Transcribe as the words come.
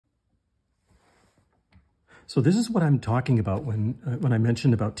So this is what I'm talking about when I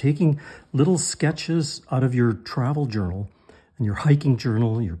mentioned about taking little sketches out of your travel journal and your hiking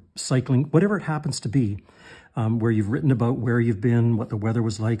journal, your cycling, whatever it happens to be, where you've written about where you've been, what the weather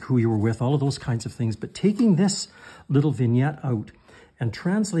was like, who you were with, all of those kinds of things. But taking this little vignette out and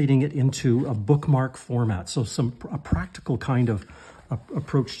translating it into a bookmark format, so a practical kind of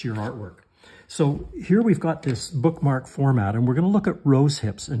approach to your artwork. So here we've got this bookmark format, and we're going to look at rose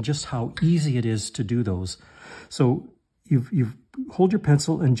hips and just how easy it is to do those. So you hold your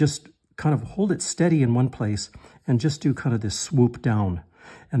pencil and just kind of hold it steady in one place and just do kind of this swoop down.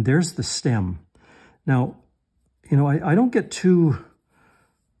 And there's the stem. Now, you know, I don't get too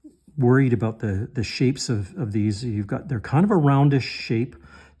worried about the shapes of these. They're kind of a roundish shape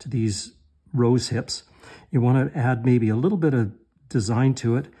to these rose hips. You want to add maybe a little bit of design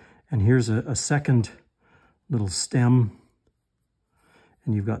to it. And here's a second little stem.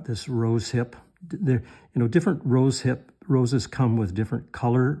 And you've got this rose hip. There, you know, different roses come with different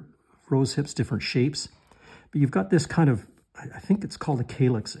color rose hips, different shapes. But you've got this kind of, I think it's called a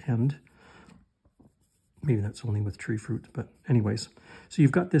calyx end. Maybe that's only with tree fruit, but anyways. So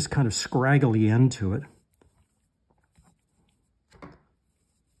you've got this kind of scraggly end to it.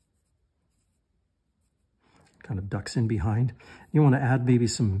 Kind of ducks in behind. You want to add maybe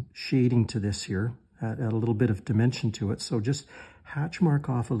some shading to this here, add a little bit of dimension to it. So just hatch mark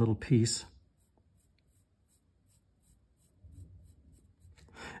off a little piece.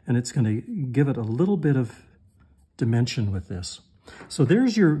 And it's going to give it a little bit of dimension with this. So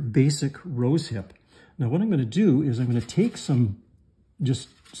there's your basic rose hip. Now what I'm going to do is I'm going to take just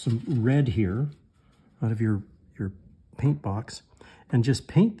some red here out of your paint box and just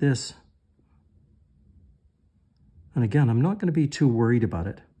paint this. And again, I'm not going to be too worried about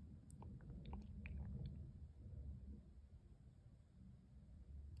it.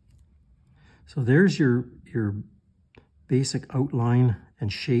 So there's your basic outline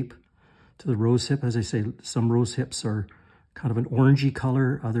and shape to the rose hip. As I say, some rose hips are kind of an orangey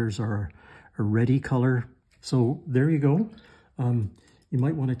color, others are a reddy color. So there you go. You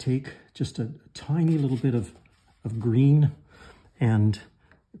might want to take just a tiny little bit of green, and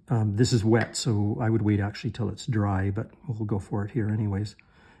this is wet, so I would wait actually till it's dry, but we'll go for it here anyways.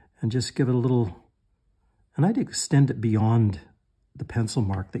 And just give it a little, and I'd extend it beyond the pencil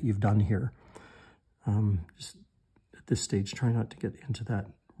mark that you've done here. Just at this stage, try not to get into that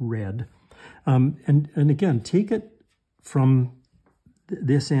red. And again, take it from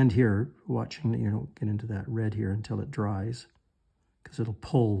this end here, watching that you don't get into that red here until it dries, because it'll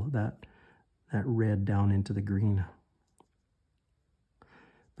pull that red down into the green.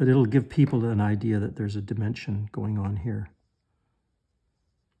 But it'll give people an idea that there's a dimension going on here.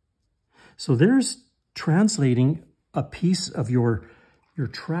 So there's translating a piece of your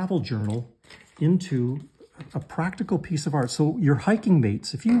travel journal into a practical piece of art. So your hiking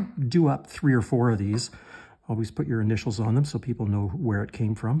mates, if you do up 3 or 4 of these, always put your initials on them so people know where it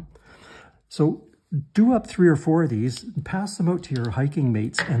came from. So do up 3 or 4 of these, and pass them out to your hiking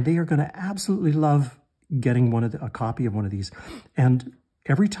mates, and they are going to absolutely love getting a copy of one of these. And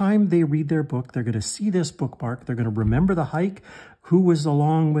every time they read their book, they're going to see this bookmark. They're going to remember the hike, who was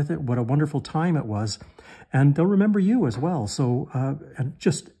along with it, what a wonderful time it was, and they'll remember you as well. So, and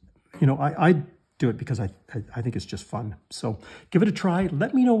just, you know, I do it because I think it's just fun. So give it a try.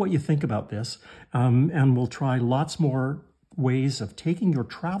 Let me know what you think about this, and we'll try lots more ways of taking your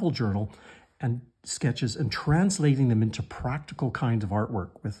travel journal and sketches and translating them into practical kinds of artwork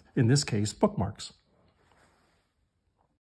with, in this case, bookmarks.